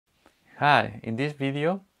Hi, in this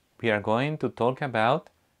video we are going to talk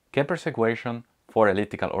about Kepler's equation for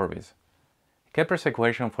elliptical orbits. Kepler's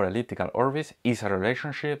equation for elliptical orbits is a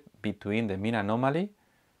relationship between the mean anomaly,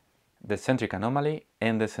 the centric anomaly,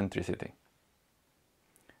 and the centricity.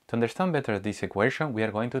 To understand better this equation, we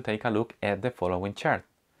are going to take a look at the following chart.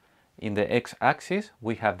 In the x-axis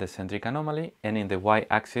we have the centric anomaly, and in the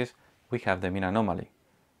y-axis we have the mean anomaly.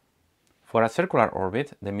 For a circular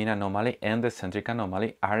orbit, the mean anomaly and the centric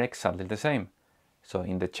anomaly are exactly the same, so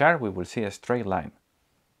in the chart we will see a straight line.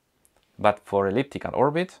 But for elliptical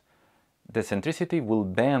orbits, the centricity will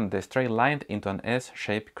bend the straight line into an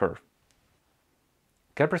S-shaped curve.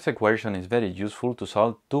 Kepler's equation is very useful to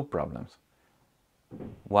solve two problems.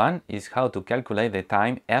 One is how to calculate the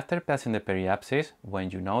time after passing the periapsis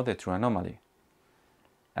when you know the true anomaly.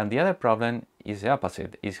 And the other problem is the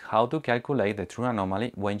opposite, is how to calculate the true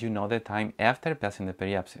anomaly when you know the time after passing the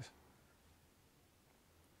periapsis.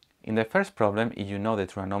 In the first problem, if you know the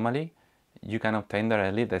true anomaly, you can obtain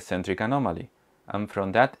directly the centric anomaly, and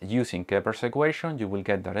from that, using Kepler's equation, you will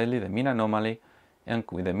get directly the mean anomaly, and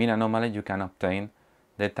with the mean anomaly you can obtain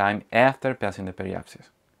the time after passing the periapsis.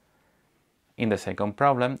 In the second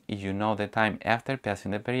problem, if you know the time after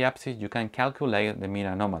passing the periapsis, you can calculate the mean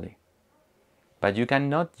anomaly. But you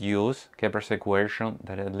cannot use Kepler's equation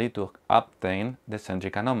directly to obtain the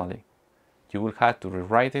centric anomaly. You will have to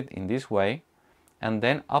rewrite it in this way and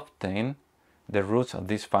then obtain the roots of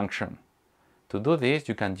this function. To do this,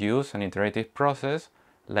 you can use an iterative process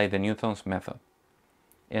like the Newton's method.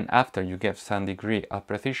 And after you get some degree of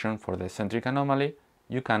precision for the centric anomaly,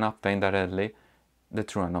 you can obtain directly the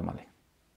true anomaly.